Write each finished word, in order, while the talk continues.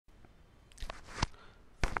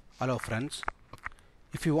Hello friends,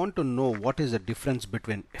 if you want to know what is the difference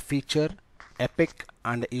between a feature, epic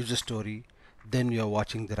and a user story, then you are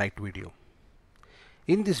watching the right video.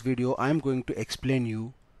 In this video I am going to explain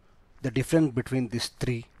you the difference between these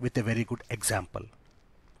three with a very good example.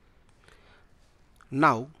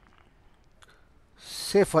 Now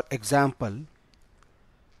say for example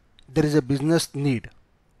there is a business need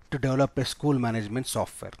to develop a school management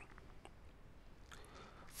software.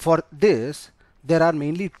 For this there are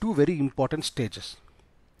mainly two very important stages.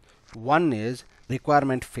 One is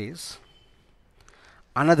requirement phase.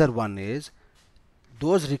 Another one is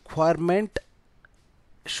those requirement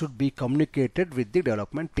should be communicated with the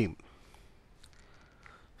development team.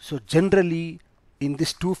 So generally in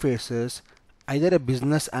these two phases either a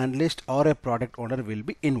business analyst or a product owner will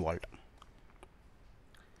be involved.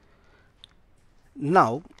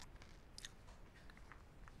 Now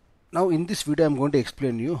in this video I am going to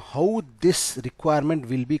explain you how this requirement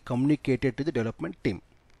will be communicated to the development team.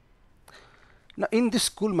 Now in this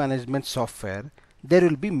school management software there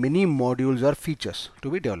will be many modules or features to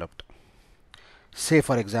be developed. Say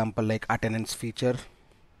for example like attendance feature,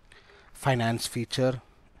 finance feature,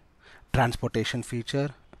 transportation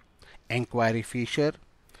feature, enquiry feature,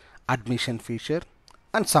 admission feature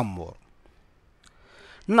and some more.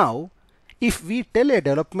 Now if we tell a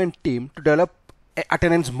development team to develop an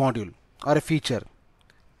attendance module or a feature,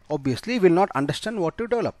 obviously we will not understand what to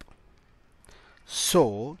develop.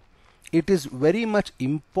 So it is very much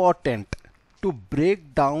important to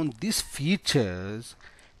break down these features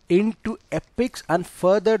into epics and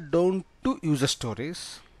further down to user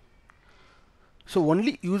stories. So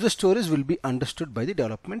only user stories will be understood by the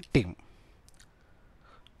development team.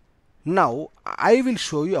 Now I will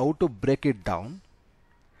show you how to break it down,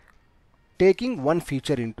 taking one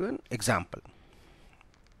feature into an example.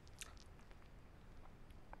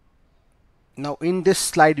 Now in this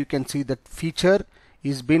slide you can see that feature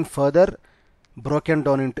is being further broken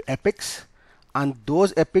down into epics, and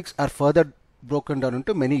those epics are further broken down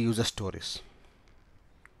into many user stories.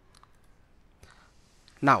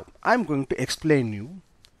 Now I am going to explain you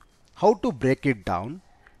how to break it down,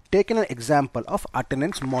 taking an example of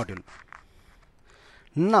attendance module.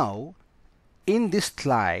 Now in this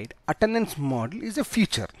slide attendance module is a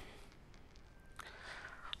feature,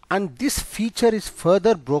 and this feature is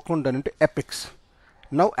further broken down into epics.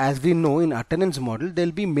 Now as we know in attendance module there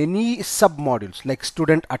will be many sub modules, like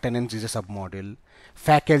student attendance is a sub module,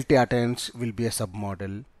 faculty attendance will be a sub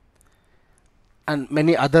module, and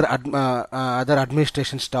many other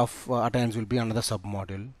administration staff attendance will be another sub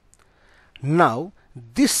module. Now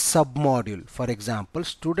this sub module, for example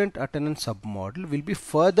student attendance sub module, will be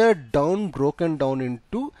further broken down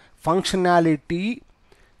into functionality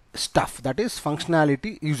stuff, that is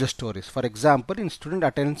functionality user stories. For example in student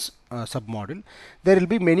attendance submodule there will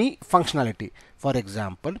be many functionality. For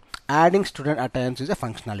example adding student attendance is a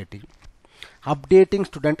functionality, updating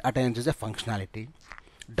student attendance is a functionality,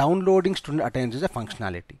 downloading student attendance is a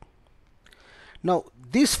functionality. Now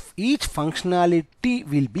each functionality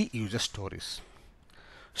will be user stories.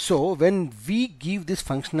 So when we give this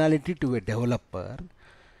functionality to a developer,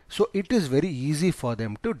 so it is very easy for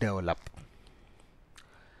them to develop.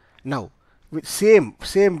 Now with same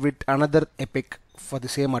with another epic for the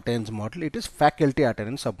same attendance model, it is faculty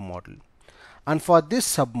attendance submodel, and for this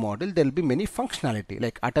submodel there will be many functionality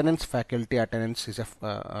like attendance faculty attendance is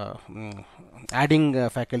a adding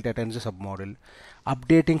faculty attendance is a submodel,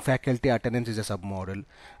 updating faculty attendance is a submodel,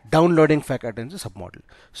 downloading faculty attendance is a submodel.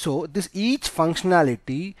 So this each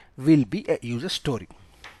functionality will be a user story.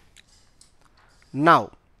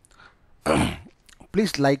 Now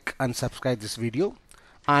please like and subscribe this video,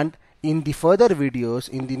 and in the further videos,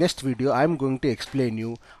 in the next video I am going to explain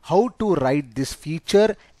you how to write this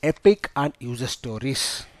feature, epic and user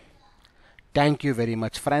stories. Thank you very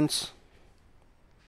much friends.